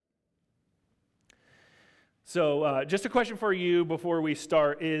So just a question for you before we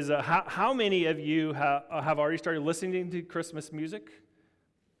start is how many of you have already started listening to Christmas music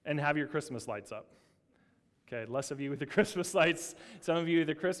and have your Christmas lights up? Okay, less of you with the Christmas lights, some of you with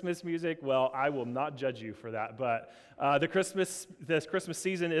the Christmas music. Well, I will not judge you for that, but this Christmas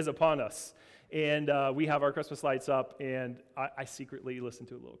season is upon us, and we have our Christmas lights up, and I secretly listen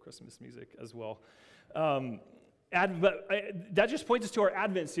to a little Christmas music as well. That just points us to our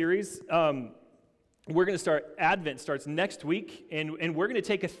Advent series. We're going to start, Advent starts next week, and we're going to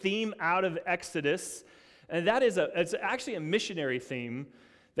take a theme out of Exodus, and that is it's actually a missionary theme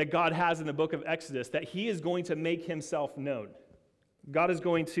that God has in the book of Exodus, that he is going to make himself known. God is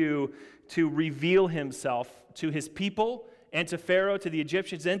going to reveal himself to his people and to Pharaoh, to the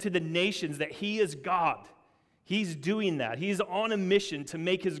Egyptians, and to the nations that he is God. He's doing that. He's on a mission to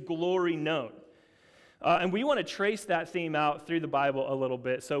make his glory known. And we want to trace that theme out through the Bible a little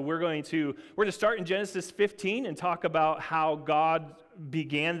bit. So we're going to start in Genesis 15 and talk about how God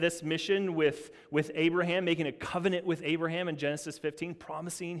began this mission with Abraham, making a covenant with Abraham in Genesis 15,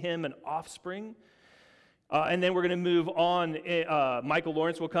 promising him an offspring. And then we're going to move on. Michael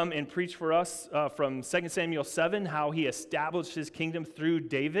Lawrence will come and preach for us from 2 Samuel 7, how he established his kingdom through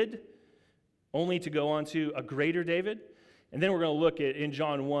David, only to go on to a greater David. And then we're going to look at, in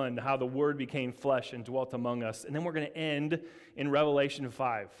John 1, how the Word became flesh and dwelt among us. And then we're going to end in Revelation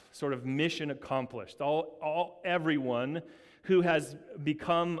 5, sort of mission accomplished. Everyone who has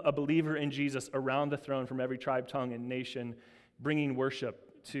become a believer in Jesus around the throne from every tribe, tongue, and nation, bringing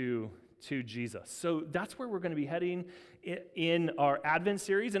worship to Jesus. So that's where we're going to be heading in our Advent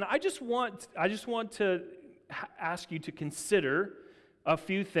series. And I just want to ask you to consider a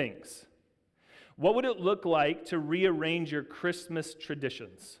few things. What would it look like to rearrange your Christmas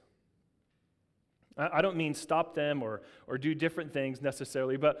traditions? I don't mean stop them or do different things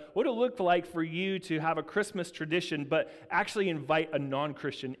necessarily, but what would it look like for you to have a Christmas tradition, but actually invite a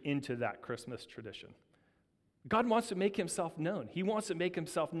non-Christian into that Christmas tradition? God wants to make himself known. He wants to make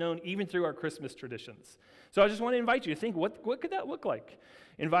himself known even through our Christmas traditions. So I just want to invite you to think, what could that look like?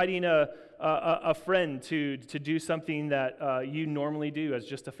 Inviting a friend to do something that you normally do as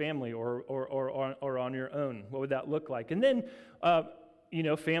just a family or on your own. What would that look like? And then,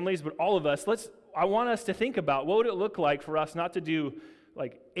 families, but all of us, I want us to think about what would it look like for us not to do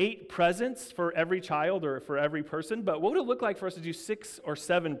like 8 presents for every child or for every person, but what would it look like for us to do 6 or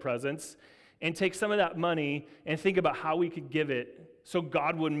 7 presents and take some of that money and think about how we could give it so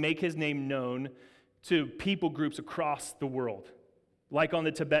God would make his name known to people groups across the world, like on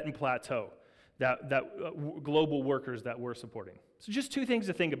the Tibetan Plateau, that global workers that we're supporting. So just 2 things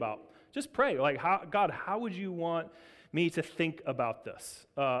to think about. Just pray, like, God, how would you want me to think about this?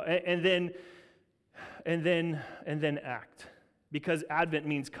 And then act. Because Advent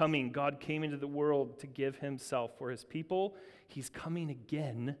means coming. God came into the world to give himself for his people. He's coming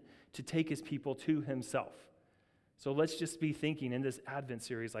again to take his people to himself. So let's just be thinking in this Advent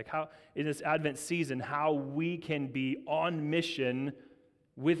series, like how, in this Advent season, how we can be on mission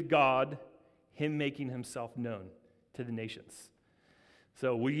with God, him making himself known to the nations.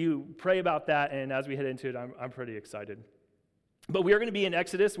 So will you pray about that? And as we head into it, I'm pretty excited. But we are going to be in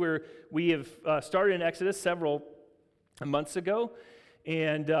Exodus, where we have started in Exodus several months ago.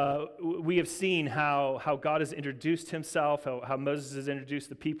 And we have seen how God has introduced himself, how Moses has introduced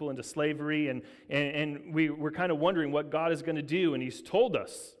the people into slavery, and we're kind of wondering what God is going to do, and he's told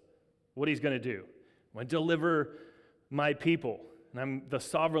us what he's going to do. I'm going to deliver my people, and the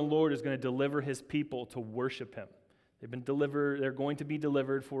sovereign Lord is going to deliver his people to worship him. They're going to be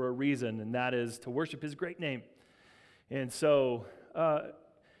delivered for a reason, and that is to worship his great name. And so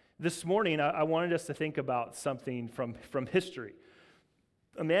this morning, I wanted us to think about something from history.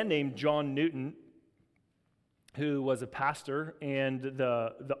 A man named John Newton, who was a pastor and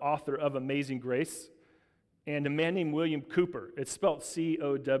the author of Amazing Grace, and a man named William Cowper. It's spelled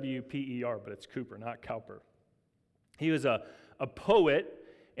C-O-W-P-E-R, but it's Cooper, not Cowper. He was a poet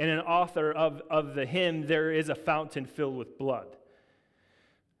and an author of the hymn, "There is a Fountain Filled with Blood."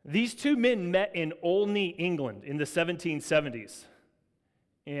 These 2 men met in Olney, England in the 1770s.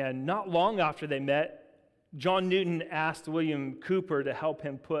 And not long after they met, John Newton asked William Cowper to help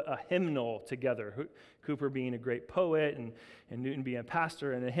him put a hymnal together. Cowper being a great poet and Newton being a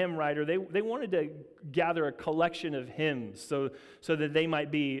pastor and a hymn writer, they wanted to gather a collection of hymns so that they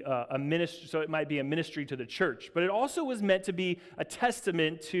might be a ministry, so it might be a ministry to the church. But it also was meant to be a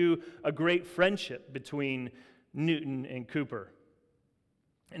testament to a great friendship between Newton and Cowper.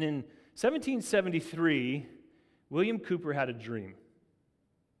 And in 1773, William Cowper had a dream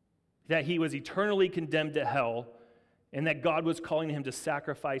that he was eternally condemned to hell and that God was calling him to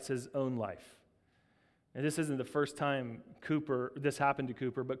sacrifice his own life. And this isn't the first time this happened to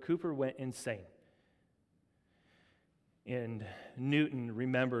Cooper, but Cooper went insane. And Newton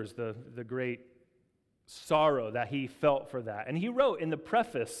remembers the great sorrow that he felt for that. And he wrote in the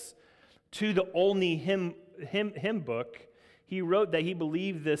preface to the Olney hymn book, he wrote that he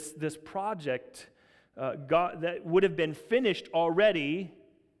believed this project that would have been finished already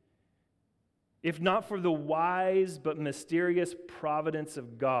if not for the wise but mysterious providence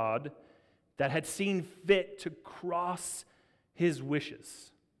of God that had seen fit to cross his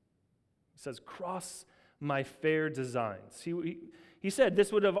wishes. He says, cross my fair designs. He said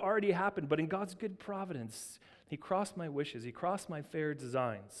this would have already happened, but in God's good providence, he crossed my wishes. He crossed my fair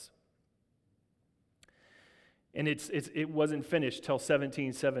designs. And it wasn't finished till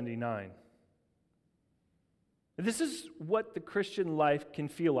 1779. This is what the Christian life can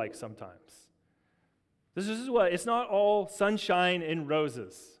feel like sometimes. This is what, it's not all sunshine and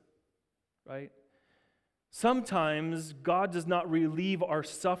roses, right? Sometimes God does not relieve our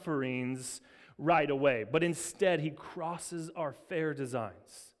sufferings right away, but instead he crosses our fair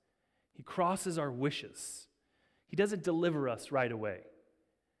designs. He crosses our wishes. He doesn't deliver us right away.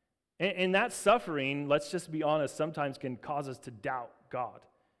 And that suffering, let's just be honest, sometimes can cause us to doubt God.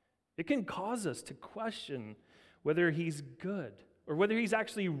 It can cause us to question whether he's good or whether he's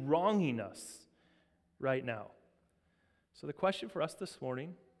actually wronging us right now. So the question for us this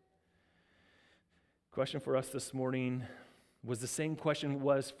morning was the same question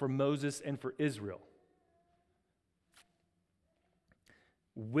was for Moses and for Israel.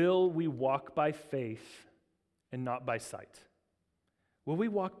 Will we walk by faith and not by sight? Will we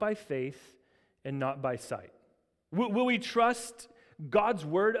walk by faith and not by sight? Will we trust God's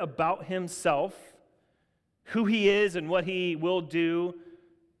word about himself, who he is and what he will do,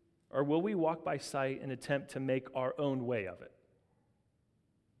 or will we walk by sight and attempt to make our own way of it?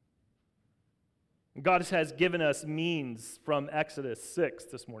 God has given us means from Exodus 6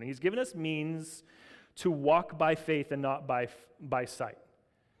 this morning. He's given us means to walk by faith and not by sight.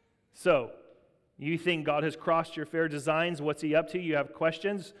 So, you think God has crossed your fair designs? What's he up to? You have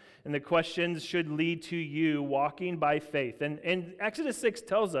questions, and the questions should lead to you walking by faith. And Exodus 6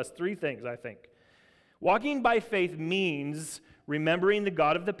 tells us three things, I think. Walking by faith means remembering the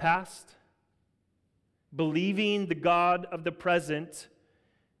God of the past, believing the God of the present,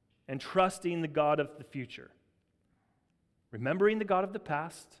 and trusting the God of the future. Remembering the God of the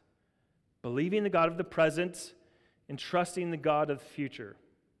past, believing the God of the present, and trusting the God of the future.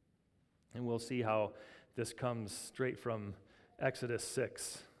 And we'll see how this comes straight from Exodus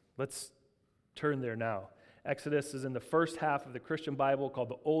 6. Let's turn there now. Exodus is in the first half of the Christian Bible called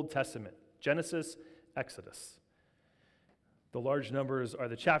the Old Testament. Genesis, Exodus. The large numbers are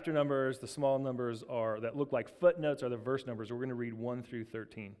the chapter numbers. The small numbers that look like footnotes are the verse numbers. We're going to read 1 through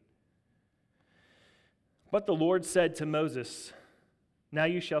 13. But the Lord said to Moses, "Now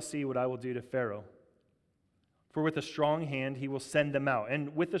you shall see what I will do to Pharaoh. For with a strong hand he will send them out,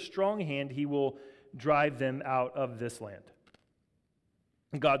 and with a strong hand he will drive them out of this land."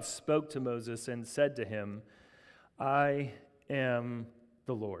 God spoke to Moses and said to him, "I am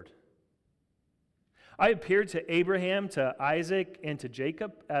the Lord. I appeared to Abraham, to Isaac, and to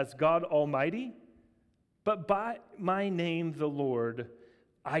Jacob as God Almighty, but by my name, the Lord,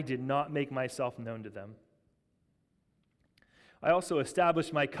 I did not make myself known to them. I also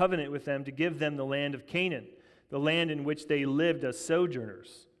established my covenant with them to give them the land of Canaan, the land in which they lived as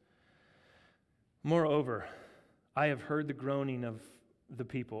sojourners. Moreover, I have heard the groaning of the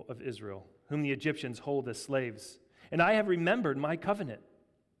people of Israel, whom the Egyptians hold as slaves, and I have remembered my covenant.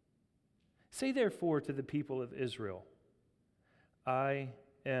 Say therefore to the people of Israel, I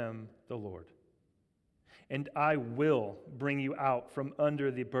am the Lord, and I will bring you out from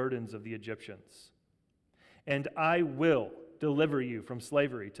under the burdens of the Egyptians, and I will deliver you from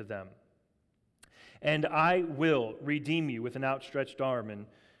slavery to them. And I will redeem you with an outstretched arm and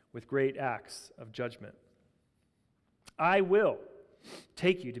with great acts of judgment. I will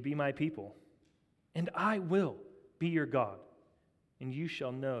take you to be my people, and I will be your God, and you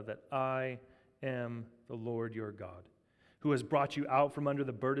shall know that I am the Lord your God, who has brought you out from under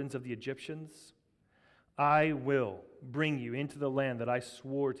the burdens of the Egyptians. I will bring you into the land that I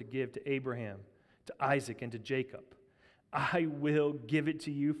swore to give to Abraham, to Isaac, and to Jacob. I will give it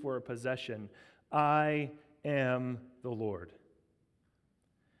to you for a possession. I am the Lord."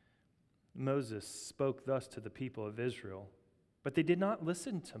 Moses spoke thus to the people of Israel, but they did not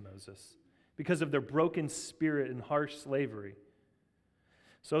listen to Moses because of their broken spirit and harsh slavery.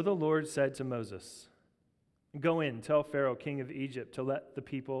 So the Lord said to Moses, "Go in, tell Pharaoh, king of Egypt, to let the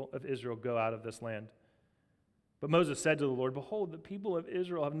people of Israel go out of this land." But Moses said to the Lord, "Behold, the people of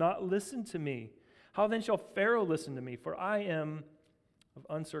Israel have not listened to me. How then shall Pharaoh listen to me? For I am of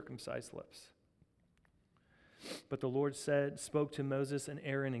uncircumcised lips. But the Lord spoke to Moses and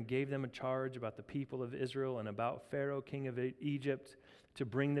Aaron and gave them a charge about the people of Israel and about Pharaoh, king of Egypt, to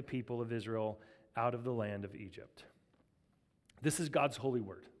bring the people of Israel out of the land of Egypt. This is God's holy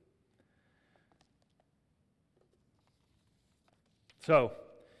word. So,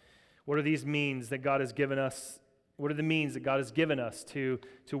 what are these means that God has given us? What are the means that God has given us to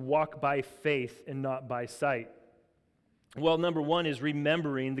walk by faith and not by sight? Well, number one is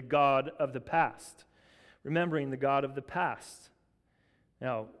remembering the God of the past. Remembering the God of the past.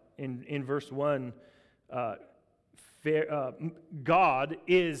 Now, in verse 1, God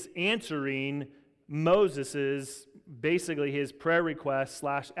is answering Moses's, basically his prayer request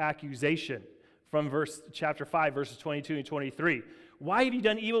 / accusation from chapter 5, verses 22 and 23. Why have you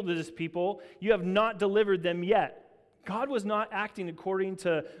done evil to this people? You have not delivered them yet. God was not acting according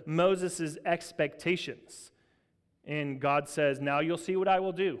to Moses' expectations. And God says, now you'll see what I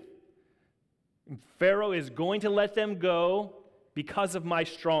will do. Pharaoh is going to let them go because of my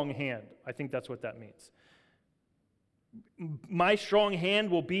strong hand. I think that's what that means. My strong hand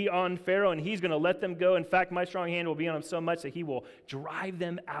will be on Pharaoh, and he's going to let them go. In fact, my strong hand will be on him so much that he will drive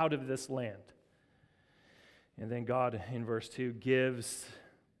them out of this land. And then God, in verse 2, gives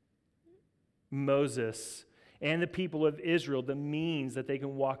Moses and the people of Israel the means that they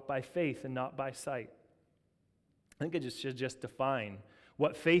can walk by faith and not by sight. I think it should just define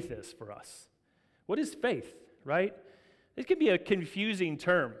what faith is for us. What is faith, right? It can be a confusing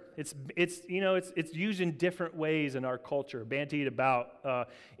term. It's used in different ways in our culture, bandied about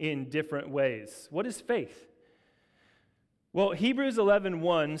in different ways. What is faith? Well, Hebrews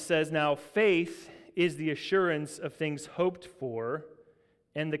 11:1 says, now faith is the assurance of things hoped for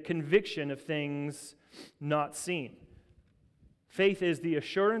and the conviction of things not seen. Faith is the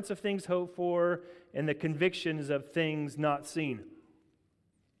assurance of things hoped for and the convictions of things not seen.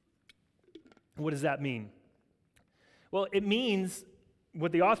 What does that mean? Well, it means,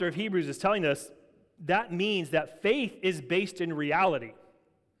 what the author of Hebrews is telling us, that means that faith is based in reality.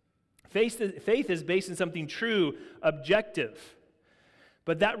 Faith is based in something true, objective.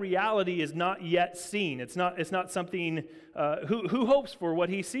 But that reality is not yet seen. It's not something, who hopes for what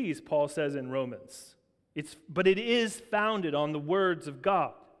he sees, Paul says in Romans. But it is founded on the words of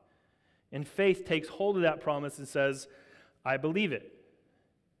God. And faith takes hold of that promise and says, I believe it.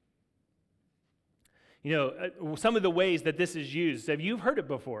 Some of the ways that this is used, have you heard it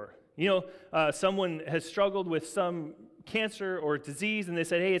before? Someone has struggled with some cancer or disease, and they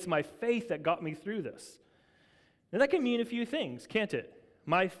said, hey, it's my faith that got me through this. Now, that can mean a few things, can't it?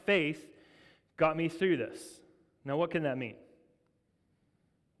 My faith got me through this. Now, what can that mean?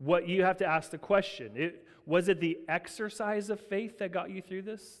 What you have to ask the question, was it the exercise of faith that got you through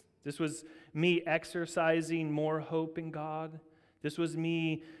this? This was me exercising more hope in God. This was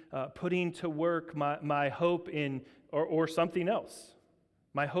me putting to work my hope in, or something else,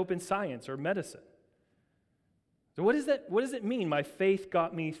 my hope in science or medicine. So what does it mean, my faith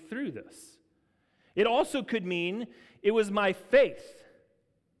got me through this? It also could mean it was my faith,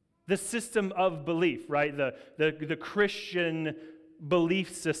 the system of belief, right? The Christian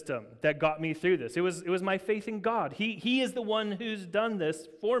belief system that got me through this. It was my faith in God. He is the one who's done this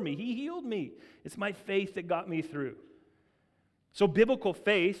for me. He healed me. It's my faith that got me through. So biblical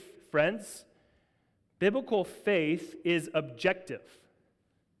faith, friends, biblical faith is objective,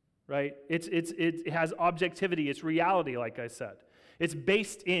 right? It has objectivity. It's reality, like I said. It's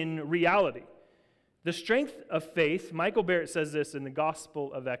based in reality. The strength of faith, Michael Barrett says this in the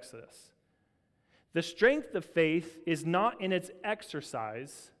Gospel of Exodus. The strength of faith is not in its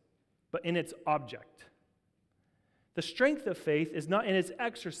exercise, but in its object. The strength of faith is not in its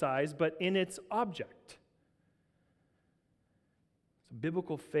exercise, but in its object. So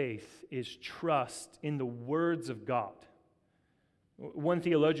biblical faith is trust in the words of God. One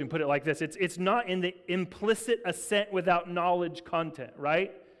theologian put it like this, it's not in the implicit assent without knowledge content,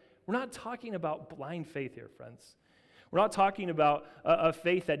 right? We're not talking about blind faith here, friends. We're not talking about a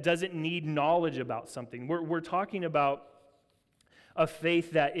faith that doesn't need knowledge about something. We're talking about a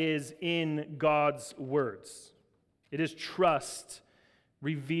faith that is in God's words. It is trust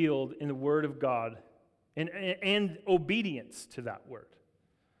revealed in the Word of God and obedience to that Word.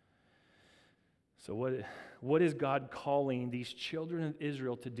 So what is God calling these children of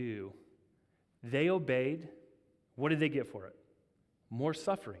Israel to do? They obeyed. What did they get for it? More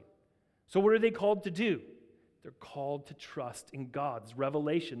suffering. So what are they called to do? They're called to trust in God's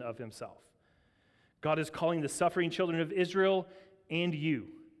revelation of himself. God is calling the suffering children of Israel and you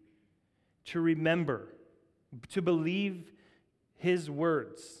to remember, to believe his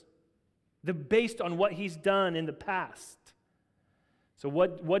words, based on what he's done in the past. So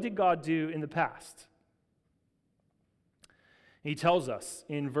what did God do in the past? He tells us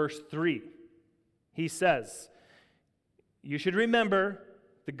in verse 3. He says, you should remember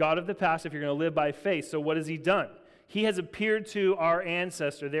the God of the past if you're going to live by faith. So what has he done? He has appeared to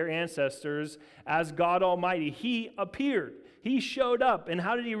their ancestors, as God Almighty. He appeared. He showed up. And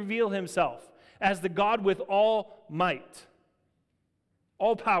how did he reveal himself? As the God with all might,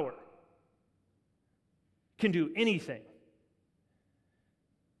 all power, can do anything.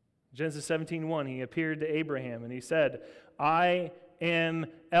 Genesis 17:1, he appeared to Abraham and he said, I am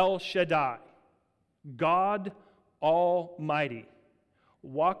El Shaddai, God Almighty.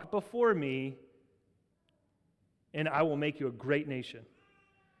 Walk before me, and I will make you a great nation.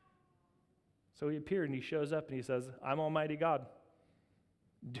 So he appeared and he shows up and he says, I'm Almighty God.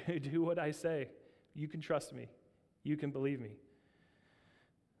 Do what I say. You can trust me. You can believe me.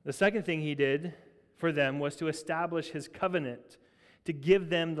 The second thing he did for them was to establish his covenant to give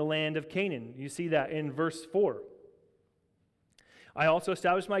them the land of Canaan. You see that in verse 4. I also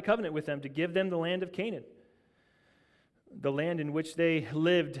established my covenant with them to give them the land of Canaan, the land in which they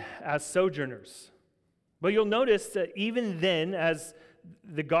lived as sojourners. But you'll notice that even then, as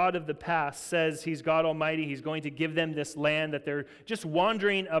the God of the past says he's God Almighty, he's going to give them this land that they're just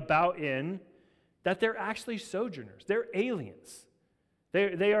wandering about in, that they're actually sojourners. They're aliens.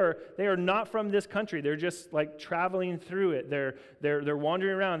 They are not from this country. They're just like traveling through it. They're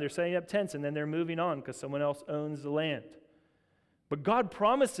wandering around. They're setting up tents, and then they're moving on because someone else owns the land. But God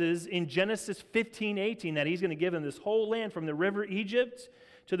promises in Genesis 15:18 that he's going to give them this whole land from the river Egypt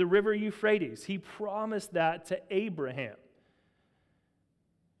to the river Euphrates. He promised that to Abraham.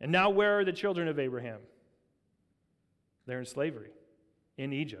 And now where are the children of Abraham? They're in slavery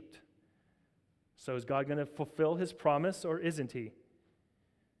in Egypt. So is God going to fulfill his promise, or isn't he?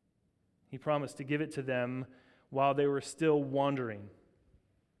 He promised to give it to them while they were still wandering.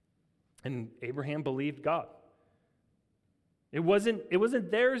 And Abraham believed God. It wasn't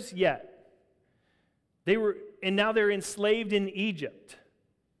theirs yet. And now they're enslaved in Egypt.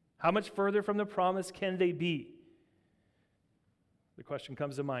 How much further from the promise can they be? The question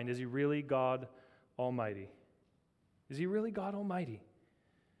comes to mind, is he really God Almighty? Is he really God Almighty?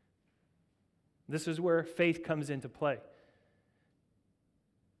 This is where faith comes into play.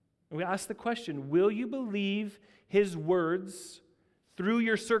 And we ask the question, will you believe his words through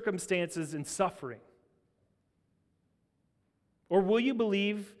your circumstances and suffering? Or will you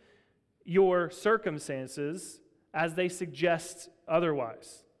believe your circumstances as they suggest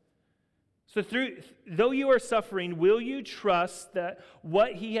otherwise? So though you are suffering, will you trust that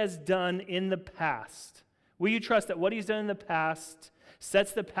what he has done in the past, will you trust that what he's done in the past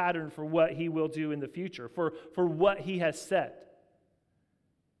sets the pattern for what he will do in the future, for what he has said?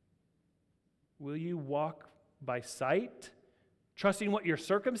 Will you walk by sight, trusting what your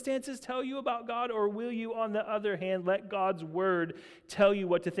circumstances tell you about God, or will you, on the other hand, let God's word tell you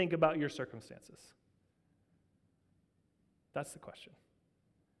what to think about your circumstances? That's the question.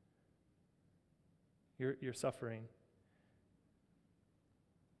 Your suffering,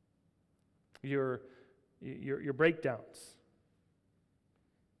 your breakdowns.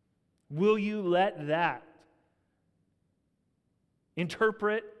 Will you let that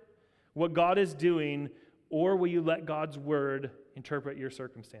interpret what God is doing, or will you let God's word interpret your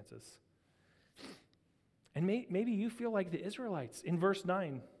circumstances? And maybe you feel like the Israelites in verse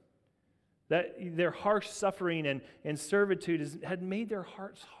 9, that their harsh suffering and servitude had made their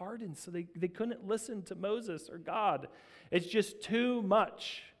hearts hardened, so they couldn't listen to Moses or God. It's just too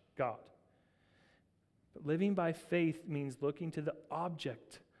much, God. But living by faith means looking to the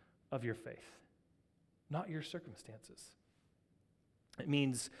object of your faith, not your circumstances. It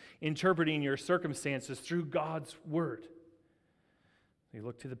means interpreting your circumstances through God's word. You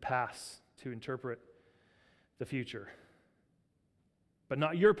look to the past to interpret the future. But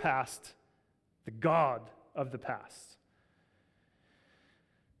not your past, the God of the past.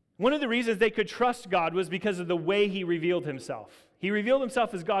 One of the reasons they could trust God was because of the way he revealed himself. He revealed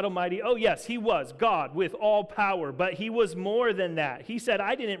himself as God Almighty. Oh yes, he was God with all power, but he was more than that. He said,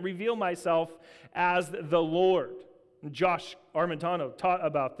 I didn't reveal myself as the Lord. Josh Armentano taught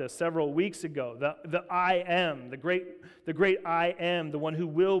about this several weeks ago. The I am, the great I am, the one who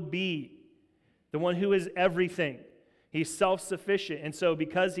will be, the one who is everything. He's self-sufficient, and so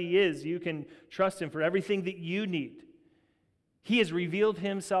because he is, you can trust him for everything that you need. He has revealed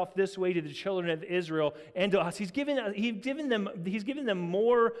himself this way to the children of Israel and to us. He's given them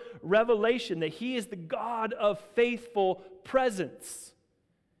more revelation that he is the God of faithful presence.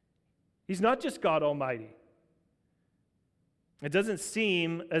 He's not just God Almighty. It doesn't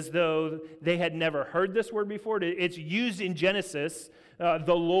seem as though they had never heard this word before. It's used in Genesis,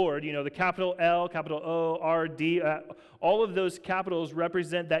 the Lord, the capital L, capital O, R, D. All of those capitals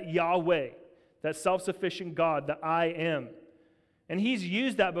represent that Yahweh, that self-sufficient God, the I am. And he's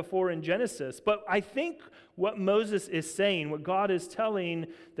used that before in Genesis. But I think what Moses is saying, what God is telling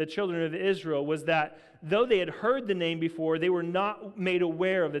the children of Israel, was that though they had heard the name before, they were not made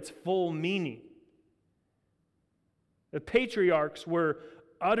aware of its full meaning. The patriarchs weren't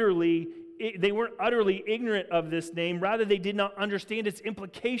utterly ignorant of this name. Rather, they did not understand its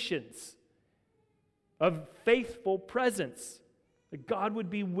implications of faithful presence, that God would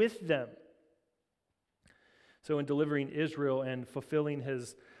be with them. So in delivering Israel and fulfilling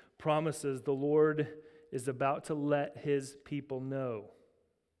his promises, the Lord is about to let his people know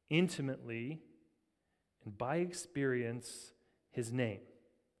intimately and by experience his name.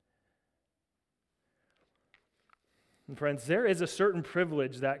 And friends, there is a certain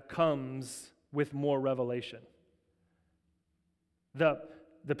privilege that comes with more revelation. The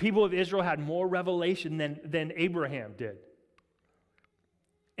people of Israel had more revelation than Abraham did.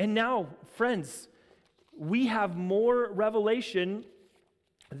 And now, friends, we have more revelation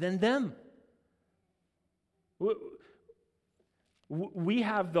than them. We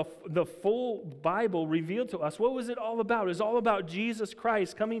have the full Bible revealed to us. What was it all about? It was all about Jesus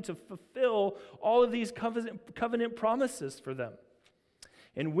Christ coming to fulfill all of these covenant promises for them.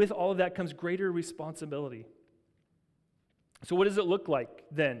 And with all of that comes greater responsibility. So what does it look like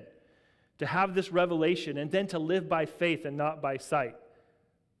then to have this revelation and then to live by faith and not by sight?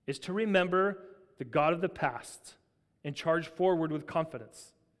 Is to remember the God of the past and charge forward with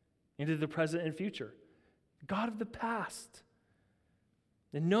confidence into the present and future. God of the past.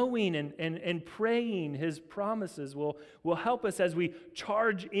 And knowing and praying his promises will help us as we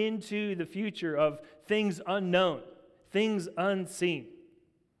charge into the future of things unknown, things unseen.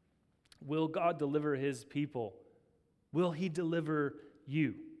 Will God deliver his people? Will he deliver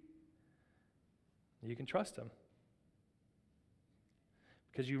you? You can trust him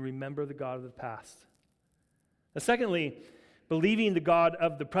because you remember the God of the past. Now, secondly, believing the God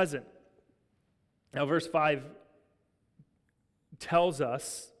of the present. Now, verse 5 tells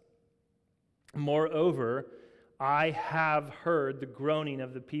us, moreover, I have heard the groaning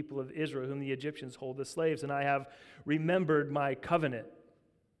of the people of Israel, whom the Egyptians hold as slaves, and I have remembered my covenant.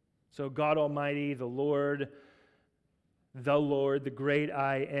 So God Almighty, the Lord, the great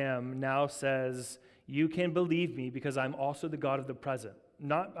I am, now says, you can believe me because I'm also the God of the present.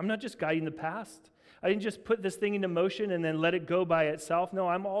 I'm not just guiding the past. I didn't just put this thing into motion and then let it go by itself. No,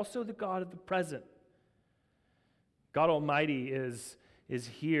 I'm also the God of the present. God Almighty is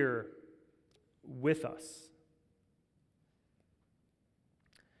here with us.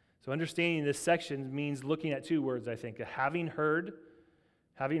 So understanding this section means looking at two words, I think. Having heard,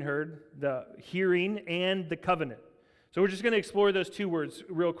 the hearing, and the covenant. So we're just going to explore those two words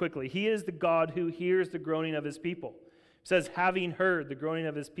real quickly. He is the God who hears the groaning of his people. It says, having heard the groaning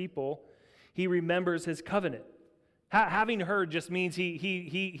of his people, he remembers his covenant. Having heard just means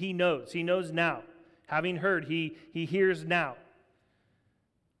he knows. He knows now. Having heard, he hears now.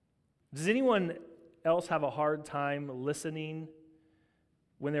 Does anyone else have a hard time listening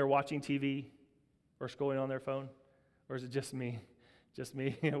when they're watching TV or scrolling on their phone? Or is it just me? Just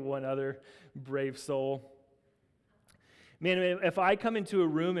me, one other brave soul? Man, if I come into a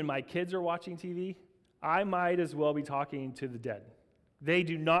room and my kids are watching TV, I might as well be talking to the dead. They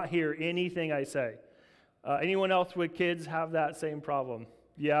do not hear anything I say. Anyone else with kids have that same problem?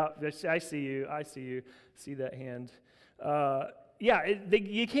 Yeah, I see you. See that hand.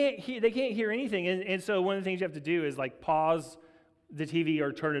 They can't hear anything. And so one of the things you have to do is like pause the TV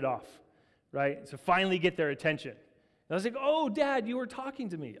or turn it off, right? So finally get their attention. And I was like, oh, Dad, you were talking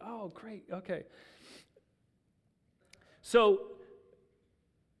to me. Oh, great, okay. So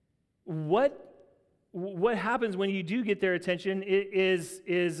what happens when you do get their attention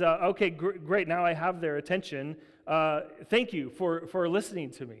is okay, great, now I have their attention. Thank you for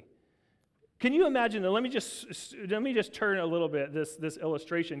listening to me. Can you imagine, though, let me just turn a little bit this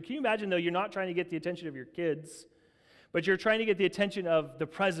illustration. Can you imagine, though, you're not trying to get the attention of your kids, but you're trying to get the attention of the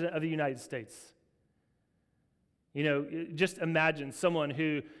President of the United States? You know, just imagine someone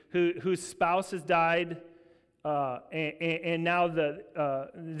whose spouse has died, and now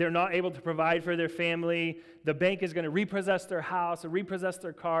they're not able to provide for their family. The bank is going to repossess their house and repossess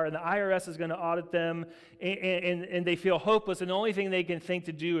their car, and the IRS is going to audit them, and they feel hopeless, and the only thing they can think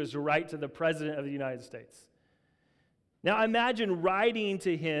to do is write to the President of the United States. Now imagine writing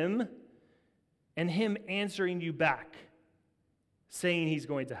to him and him answering you back, saying he's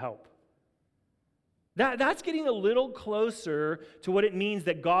going to help. That's getting a little closer to what it means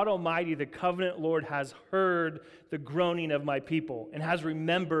that God Almighty, the covenant Lord, has heard the groaning of my people and has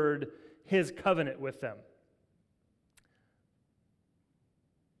remembered his covenant with them.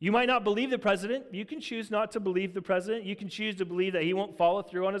 You might not believe the president. You can choose not to believe the president. You can choose to believe that he won't follow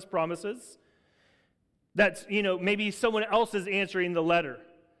through on his promises. That's, maybe someone else is answering the letter.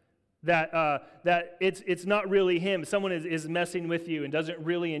 That it's not really him. Someone is messing with you and doesn't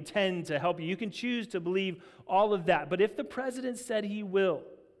really intend to help you. You can choose to believe all of that. But if the president said he will,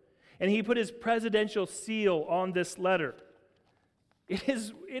 and he put his presidential seal on this letter, it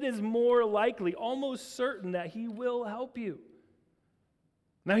is more likely, almost certain, that he will help you.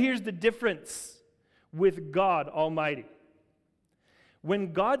 Now here's the difference with God Almighty.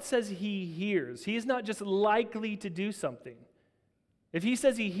 When God says he hears, he is not just likely to do something. If he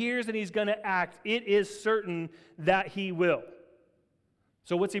says he hears and he's going to act, it is certain that he will.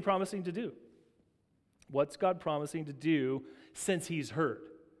 So what's he promising to do? What's God promising to do since he's heard?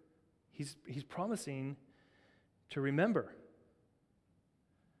 He's promising to remember.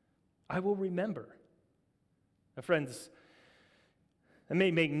 I will remember. Now, friends, that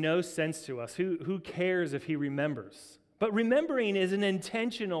may make no sense to us. Who cares if he remembers? But remembering is an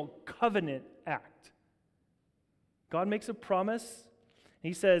intentional covenant act. God makes a promise.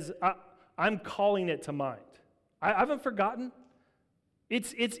 He says, I'm calling it to mind. I haven't forgotten.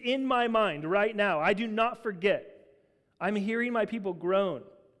 It's in my mind right now. I do not forget. I'm hearing my people groan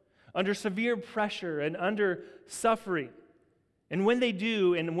under severe pressure and under suffering. And when they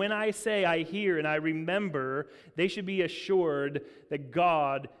do, and when I say I hear and I remember, they should be assured that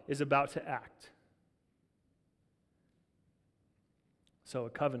God is about to act. So a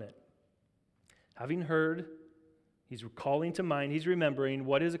covenant. Having heard, he's calling to mind, he's remembering.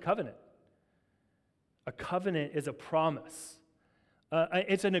 What is a covenant? A covenant is a promise.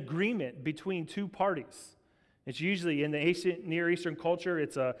 It's an agreement between two parties. It's usually in the Near Eastern culture,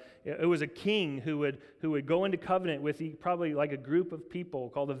 it was a king who would go into covenant with probably like a group of people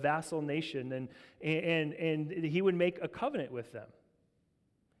called a vassal nation, and he would make a covenant with them.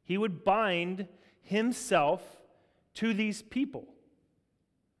 He would bind himself to these people.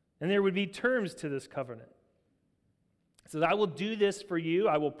 And there would be terms to this covenant. He says, I will do this for you.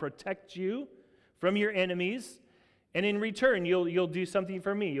 I will protect you from your enemies. And in return, you'll do something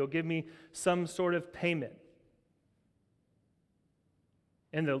for me. You'll give me some sort of payment.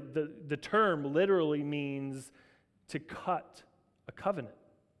 And the term literally means to cut a covenant.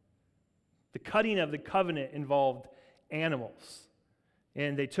 The cutting of the covenant involved animals.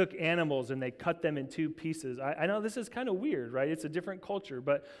 And they took animals and they cut them in two pieces. I know this is kind of weird, right? It's a different culture,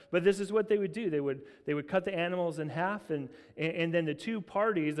 but this is what they would do. They would cut the animals in half, and then the two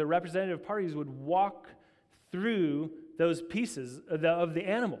parties, the representative parties, would walk through those pieces of the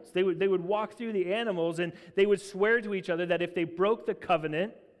animals. They would walk through the animals, and they would swear to each other that if they broke the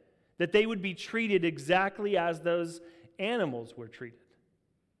covenant, that they would be treated exactly as those animals were treated.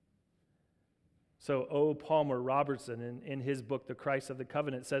 So O. Palmer Robertson, in his book, The Christ of the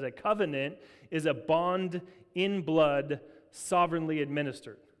Covenant, says a covenant is a bond in blood sovereignly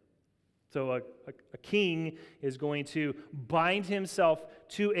administered. So a king is going to bind himself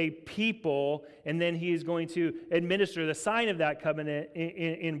to a people, and then he is going to administer the sign of that covenant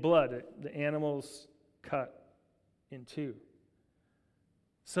in blood. The animals cut in two.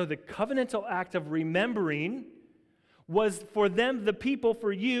 So the covenantal act of remembering was for them, the people,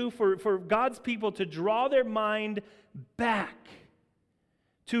 for you, for God's people to draw their mind back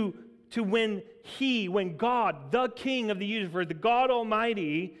to when God, the King of the universe, the God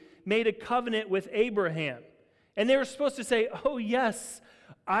Almighty, made a covenant with Abraham. And they were supposed to say, oh yes,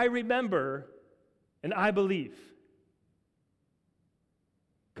 I remember and I believe.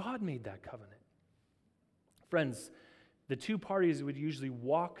 God made that covenant. Friends, the two parties would usually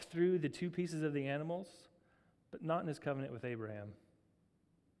walk through the two pieces of the animals, but not in his covenant with Abraham.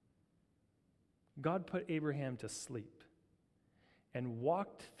 God put Abraham to sleep and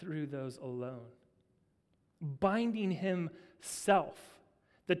walked through those alone, binding himself.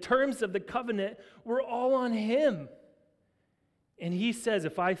 The terms of the covenant were all on him. And he says,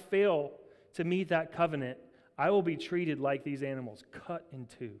 if I fail to meet that covenant, I will be treated like these animals, cut in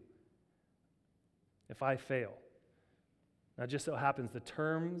two. If I fail. Now, just so happens the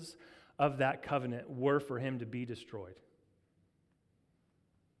terms of that covenant were for him to be destroyed.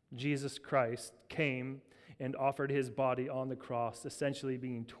 Jesus Christ came and offered his body on the cross, essentially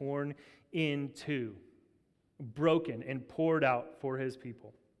being torn in two, broken and poured out for his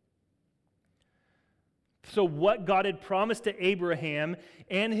people. So what God had promised to Abraham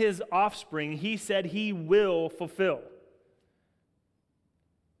and his offspring, he said he will fulfill.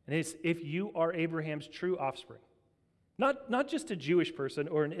 And it's if you are Abraham's true offspring. Not just a Jewish person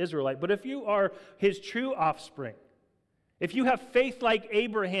or an Israelite, but if you are his true offspring, if you have faith like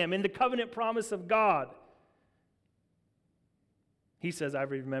Abraham in the covenant promise of God, he says,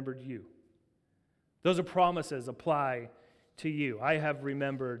 I've remembered you. Those are promises apply to you. I have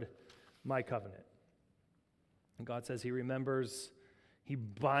remembered my covenant. And God says he remembers, he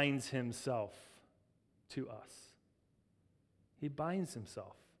binds himself to us. He binds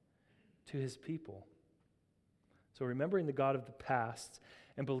himself to his people. So remembering the God of the past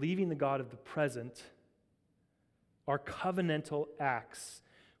and believing the God of the present are covenantal acts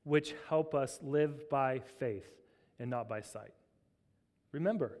which help us live by faith and not by sight.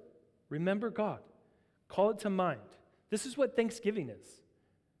 Remember God. Call it to mind. This is what Thanksgiving is.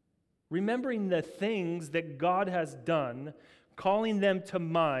 Remembering the things that God has done, calling them to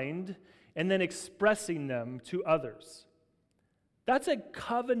mind, and then expressing them to others. That's a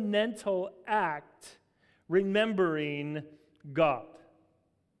covenantal act, remembering God.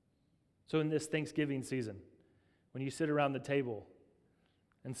 So in this Thanksgiving season, when you sit around the table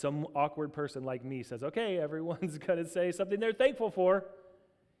and some awkward person like me says, okay, everyone's going to say something they're thankful for.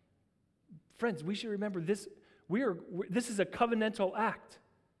 Friends, we should remember this. This is a covenantal act.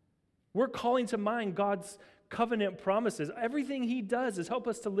 We're calling to mind God's covenant promises. Everything he does is help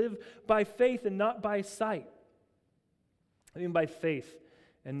us to live by faith and not by sight. I mean by faith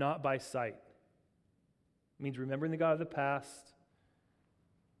and not by sight. It means remembering the God of the past.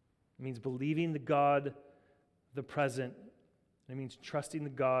 It means believing the God of the present. It means trusting the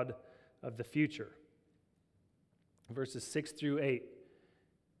God of the future. Verses 6 through 8.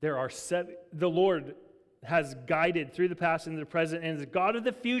 The Lord has guided through the past and the present, and as the God of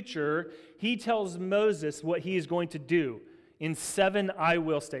the future, he tells Moses what he is going to do in 7 I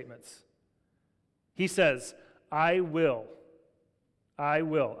will statements. He says, I will, I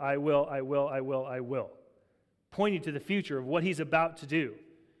will, I will, I will, I will, I will, pointing to the future of what he's about to do.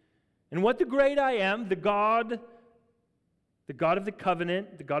 And what the great I am, the God of the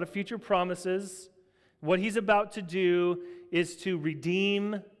covenant, the God of future promises, what he's about to do is to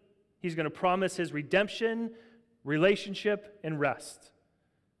redeem. He's going to promise his redemption, relationship, and rest.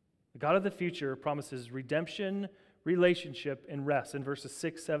 The God of the future promises redemption, relationship, and rest in verses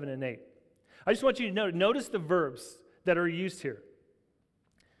 6, 7, and 8. I just want you to notice the verbs that are used here.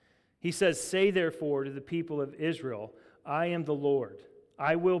 He says, say therefore to the people of Israel, I am the Lord.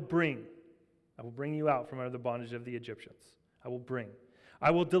 I will bring you out from under the bondage of the Egyptians. I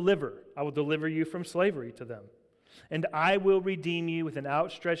will deliver you from slavery to them. And I will redeem you with an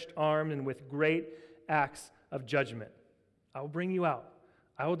outstretched arm and with great acts of judgment. I will bring you out.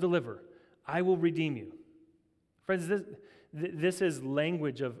 I will deliver. I will redeem you. Friends, this is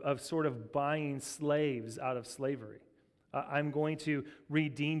language of sort of buying slaves out of slavery. I'm going to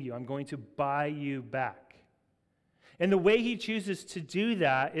redeem you. I'm going to buy you back. And the way he chooses to do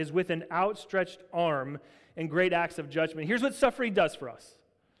that is with an outstretched arm and great acts of judgment. Here's what suffering does for us.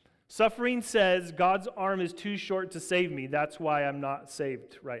 Suffering says God's arm is too short to save me. That's why I'm not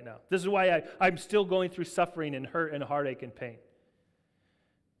saved right now. This is why I'm still going through suffering and hurt and heartache and pain.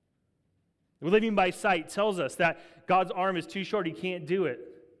 Living by sight tells us that God's arm is too short. He can't do it.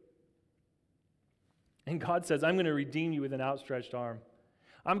 And God says, I'm going to redeem you with an outstretched arm.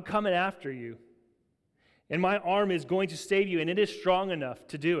 I'm coming after you. And my arm is going to save you, and it is strong enough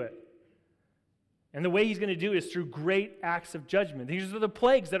to do it. And the way he's going to do it is through great acts of judgment. These are the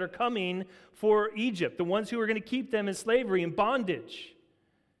plagues that are coming for Egypt, the ones who are going to keep them in slavery and bondage.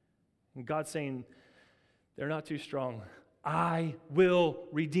 And God's saying, they're not too strong. I will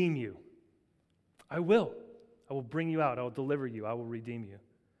redeem you. I will. I will bring you out. I will deliver you. I will redeem you.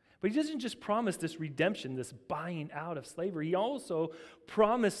 But he doesn't just promise this redemption, this buying out of slavery. He also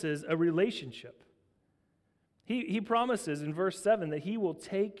promises a relationship. He promises in verse 7 that he will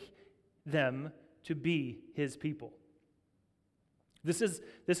take them to be his people. This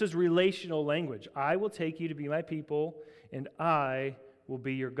is relational language. I will take you to be my people, and I will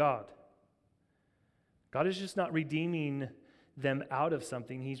be your God. God is just not redeeming them out of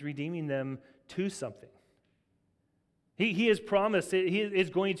something. He's redeeming them to something. He has promised he is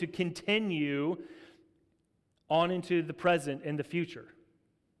going to continue on into the present and the future.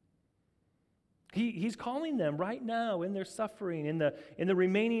 He's calling them right now in their suffering, in the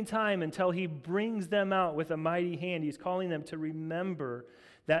remaining time until he brings them out with a mighty hand. He's calling them to remember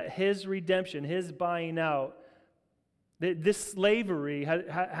that his redemption, his buying out, this slavery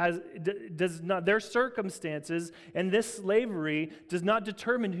does not, their circumstances and this slavery does not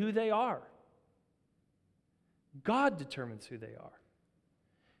determine who they are. God determines who they are.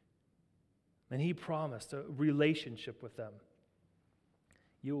 And he promised a relationship with them.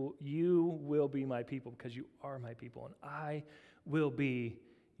 You will be my people because you are my people, and I will be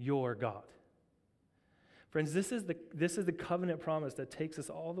your God. Friends, this is the covenant promise that takes us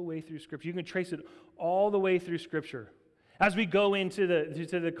all the way through Scripture. You can trace it all the way through Scripture. As we go into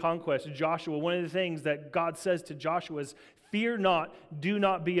the conquest, Joshua, one of the things that God says to Joshua is, fear not, do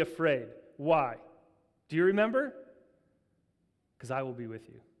not be afraid. Why? Do you remember? Because I will be with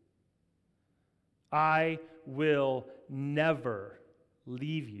you. I will never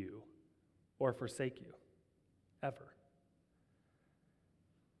leave you or forsake you, ever.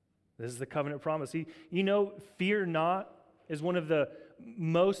 This is the covenant promise. Fear not is one of the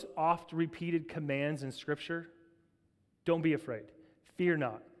most oft repeated commands in Scripture. Don't be afraid. Fear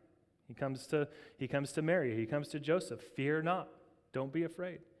not. He comes to Mary. He comes to Joseph. Fear not. Don't be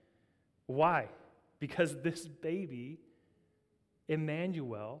afraid. Why? Because this baby,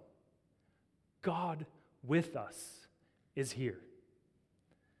 Emmanuel, God with us, is here.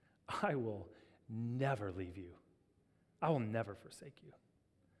 I will never leave you. I will never forsake you.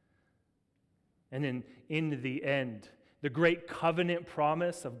 And then in the end, the great covenant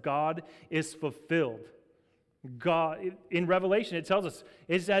promise of God is fulfilled. God, in Revelation, it tells us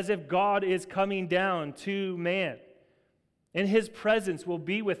it's as if God is coming down to man, and his presence will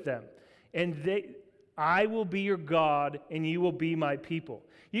be with them. And I will be your God, and you will be my people.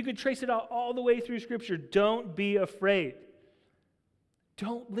 You can trace it out all the way through Scripture. Don't be afraid.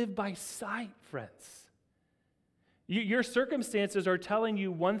 Don't live by sight, friends. Your circumstances are telling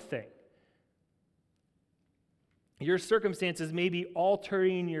you one thing. Your circumstances may be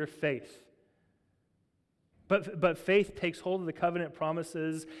altering your faith. But faith takes hold of the covenant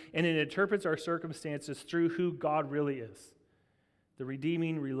promises, and it interprets our circumstances through who God really is. The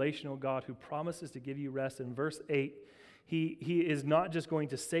redeeming, relational God who promises to give you rest. In verse 8, he is not just going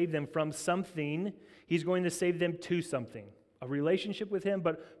to save them from something, he's going to save them to something. A relationship with him,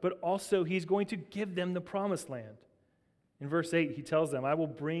 but also he's going to give them the promised land. In verse 8, he tells them, I will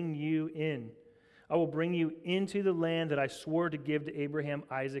bring you in. I will bring you into the land that I swore to give to Abraham,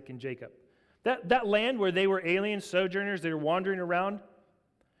 Isaac, and Jacob. That land where they were alien sojourners, they were wandering around,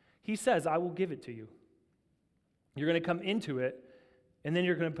 he says, I will give it to you. You're going to come into it, and then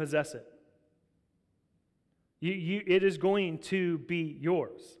you're going to possess it. It is going to be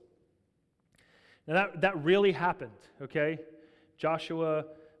yours. Now that really happened, okay? Joshua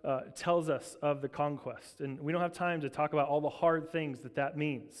tells us of the conquest, and we don't have time to talk about all the hard things that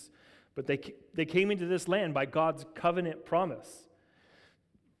means, but they came into this land by God's covenant promise.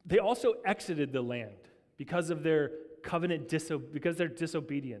 They also exited the land because of their because their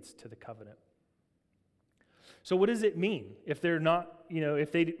disobedience to the covenant. So what does it mean if they're not,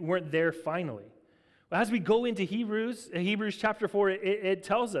 if they weren't there finally? Well, as we go into Hebrews chapter 4, it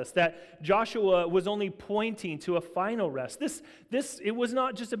tells us that Joshua was only pointing to a final rest. It was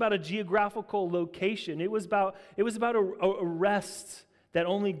not just about a geographical location. It was about a rest that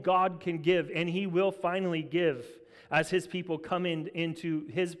only God can give, and he will finally give as his people come into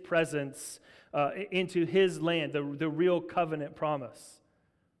his presence, into his land, the real covenant promise.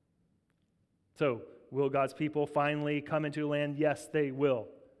 So, will God's people finally come into a land? Yes, they will.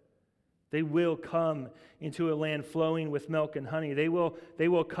 They will come into a land flowing with milk and honey. They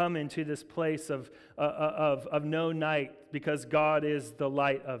will come into this place of no night because God is the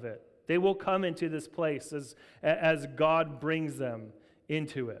light of it. They will come into this place as God brings them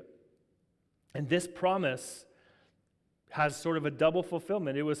into it. And this promise has sort of a double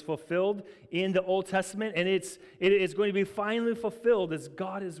fulfillment. It was fulfilled in the Old Testament, and it is going to be finally fulfilled as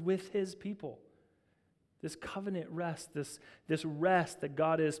God is with his people. This covenant rest, this rest that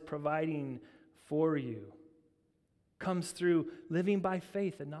God is providing for you, comes through living by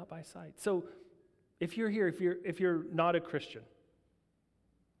faith and not by sight. So if you're here, if you're not a Christian,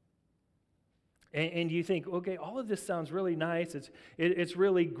 and you think, okay, all of this sounds really nice, it's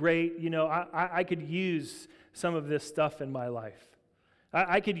really great, I could use some of this stuff in my life.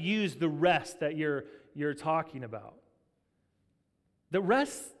 I could use the rest that you're talking about. The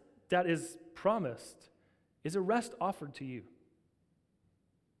rest that is promised is a rest offered to you.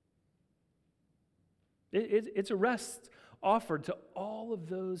 It's a rest offered to all of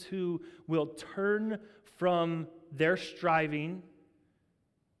those who will turn from their striving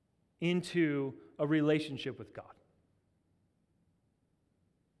into a relationship with God.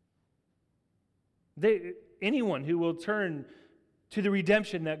 Anyone who will turn to the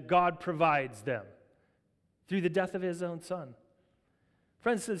redemption that God provides them through the death of his own son.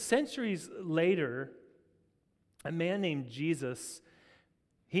 Friends, centuries later, a man named Jesus,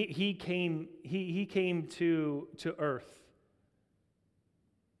 he came to earth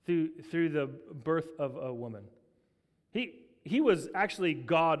through the birth of a woman. he was actually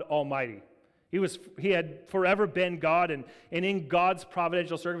God Almighty. He had forever been God, and in God's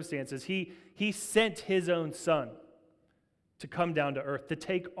providential circumstances, he sent his own son to come down to earth, to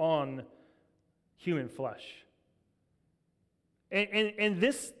take on human flesh. And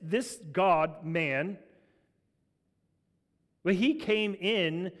this God, man, but he came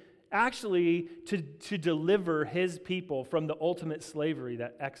in actually to deliver his people from the ultimate slavery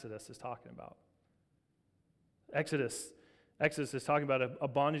that Exodus is talking about. Exodus is talking about a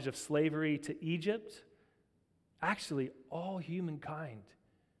bondage of slavery to Egypt. Actually, all humankind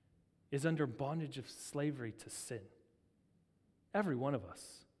is under bondage of slavery to sin. Every one of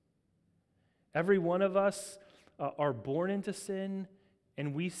us. Every one of us are born into sin,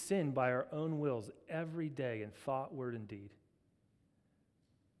 and we sin by our own wills every day in thought, word, and deed.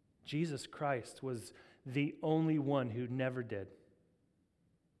 Jesus Christ was the only one who never did.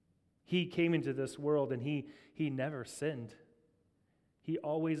 He came into this world and he never sinned. He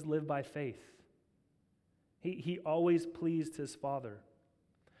always lived by faith. He always pleased his Father.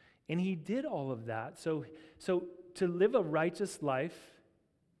 And he did all of that so to live a righteous life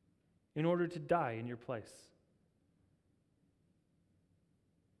in order to die in your place.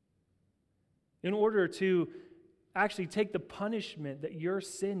 In order to actually take the punishment that your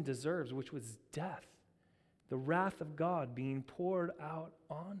sin deserves, which was death, the wrath of God being poured out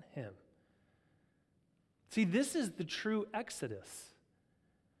on him. See, this is the true Exodus.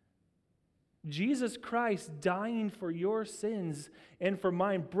 Jesus Christ dying for your sins and for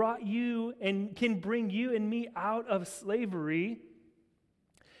mine brought you and can bring you and me out of slavery,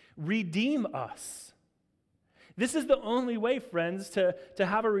 redeem us. This is the only way, friends, to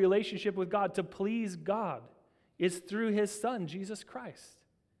have a relationship with God, to please God, is through his Son, Jesus Christ.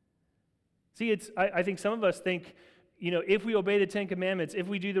 See, I think some of us think, if we obey the Ten Commandments, if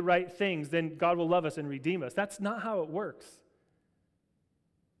we do the right things, then God will love us and redeem us. That's not how it works.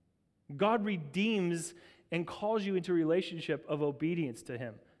 God redeems and calls you into a relationship of obedience to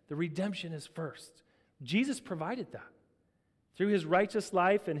him. The redemption is first. Jesus provided that through his righteous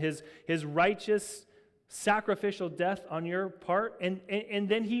life and his righteous sacrificial death on your part, and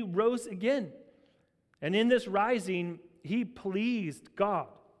then he rose again. And in this rising, he pleased God.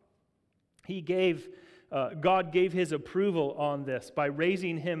 God gave his approval on this by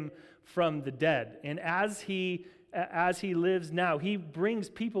raising him from the dead. And as he lives now, he brings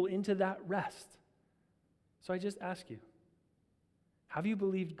people into that rest. So I just ask you, have you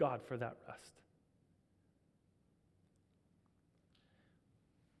believed God for that rest?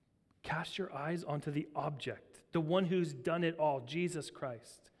 Cast your eyes onto the object, the one who's done it all, Jesus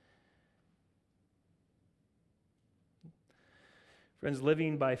Christ. Friends,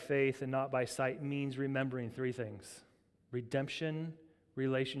 living by faith and not by sight means remembering three things. Redemption,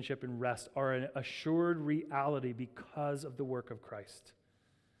 relationship, and rest are an assured reality because of the work of Christ.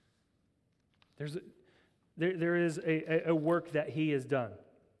 There is a work that he has done.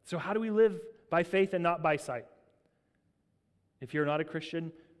 So how do we live by faith and not by sight? If you're not a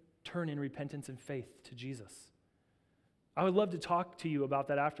Christian, turn in repentance and faith to Jesus. I would love to talk to you about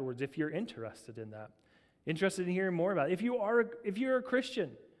that afterwards if you're interested in that. Interested in hearing more about it. If you're a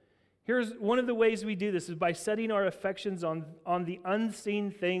Christian, here's one of the ways we do this is by setting our affections on the unseen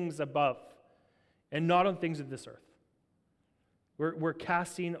things above and not on things of this earth. We're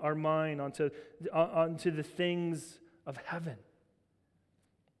casting our mind onto the things of heaven.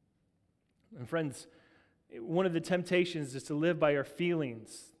 And friends, one of the temptations is to live by our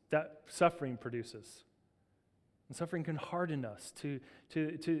feelings that suffering produces. And suffering can harden us to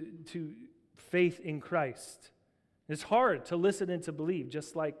faith in Christ. It's hard to listen and to believe,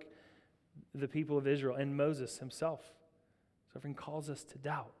 just like the people of Israel and Moses himself. Suffering calls us to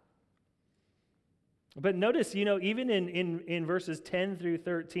doubt. But notice, even in verses 10 through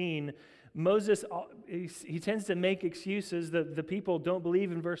 13, Moses, he tends to make excuses. The people don't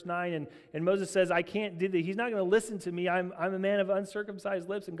believe in verse 9, and Moses says, I can't do that. He's not going to listen to me. I'm a man of uncircumcised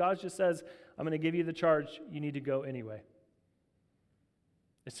lips, and God just says, I'm going to give you the charge. You need to go anyway.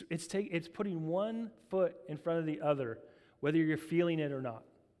 It's putting one foot in front of the other, whether you're feeling it or not.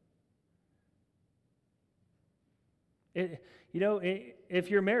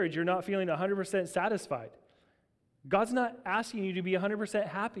 If you're married, you're not feeling 100% satisfied. God's not asking you to be 100%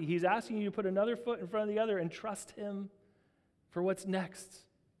 happy. He's asking you to put another foot in front of the other and trust him for what's next.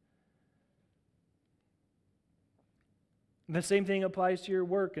 And the same thing applies to your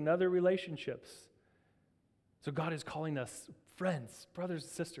work and other relationships. So God is calling us, friends, brothers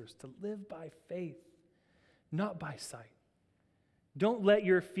and sisters, to live by faith, not by sight. Don't let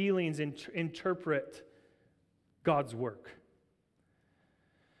your feelings interpret God's work.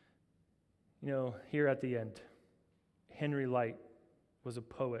 Here at the end, Henry Light was a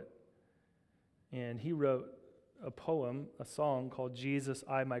poet, and he wrote a poem, a song called Jesus,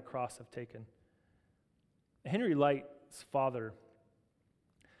 I My Cross Have Taken. Henry Light's father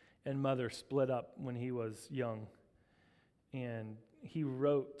and mother split up when he was young, and he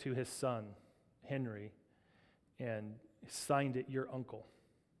wrote to his son, Henry, and signed it, your uncle,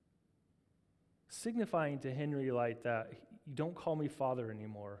 signifying to Henry Light that you don't call me father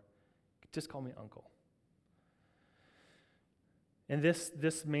anymore, just call me uncle. And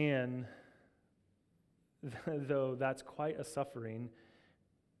this man, though that's quite a suffering,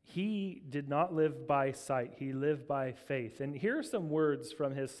 he did not live by sight, he lived by faith. And here are some words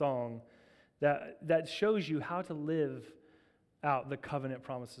from his song that shows you how to live out the covenant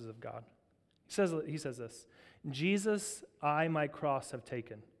promises of God. He says this, Jesus, I my cross have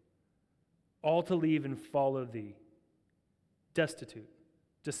taken, all to leave and follow thee, destitute,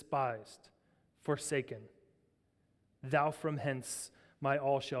 despised, forsaken. Thou from hence my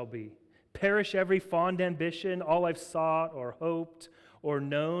all shall be. Perish every fond ambition, all I've sought or hoped or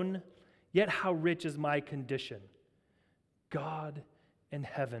known, yet how rich is my condition. God and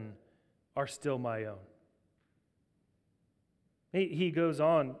heaven are still my own. He goes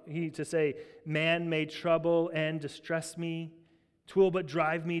on to say, man may trouble and distress me, 'twill but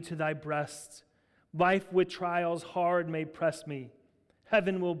drive me to thy breast. Life with trials hard may press me,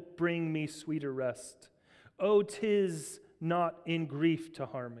 heaven will bring me sweeter rest. Oh, 'tis not in grief to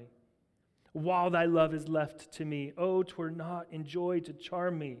harm me, while thy love is left to me. Oh, 'twere not in joy to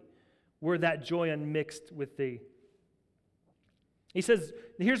charm me, were that joy unmixed with thee. He says,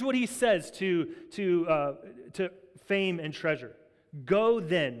 here's what he says to fame and treasure. Go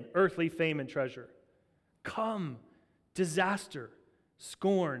then, earthly fame and treasure. Come, disaster,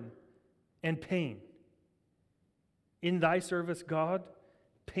 scorn, and pain. In thy service, God,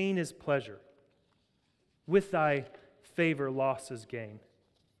 pain is pleasure. With thy favor, loss is gain.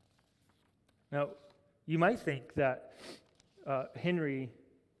 Now, you might think that Henry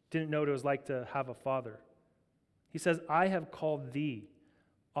didn't know what it was like to have a father. He says, I have called thee,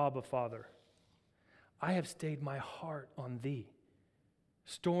 Abba, Father. I have stayed my heart on thee.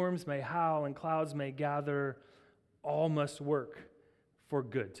 Storms may howl and clouds may gather, all must work for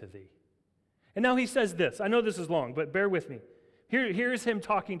good to thee. And now he says this. I know this is long, but bear with me. Here's him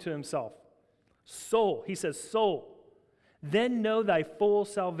talking to himself. Soul, he says, soul, then know thy full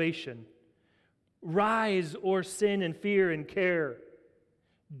salvation. Rise o'er sin and fear and care.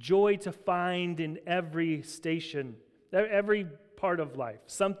 Joy to find in every station, every part of life,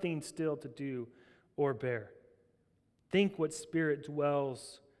 something still to do or bear. Think what spirit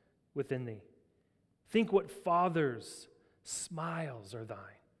dwells within thee. Think what Father's smiles are thine.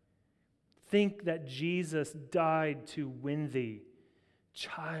 Think that Jesus died to win thee.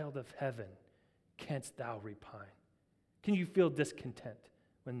 Child of heaven, canst thou repine? Can you feel discontent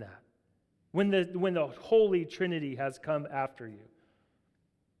when the Holy Trinity has come after you?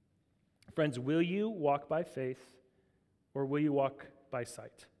 Friends, will you walk by faith or will you walk by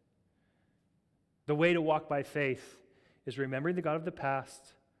sight? The way to walk by faith is remembering the God of the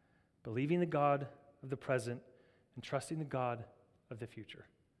past, believing the God of the present, and trusting the God of the future.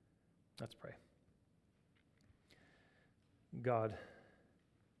 Let's pray. God,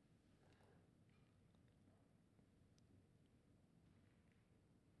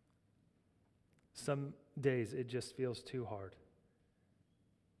 some days it just feels too hard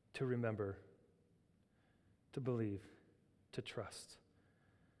to remember, to believe, to trust.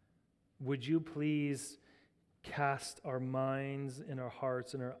 Would you please cast our minds and our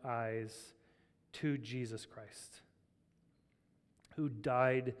hearts and our eyes to Jesus Christ, who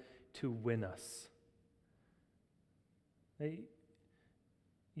died to win us.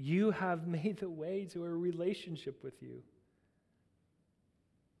 You have made the way to a relationship with you.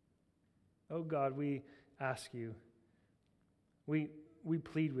 Oh God, we ask you, we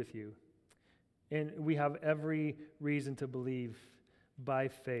plead with you, and we have every reason to believe by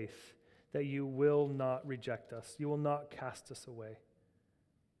faith that you will not reject us. You will not cast us away.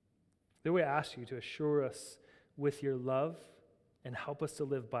 Then we ask you to assure us with your love and help us to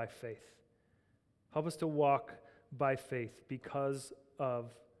live by faith. Help us to walk by faith because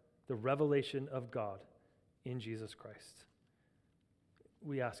of the revelation of God in Jesus Christ.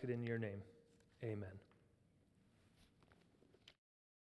 We ask it in your name. Amen.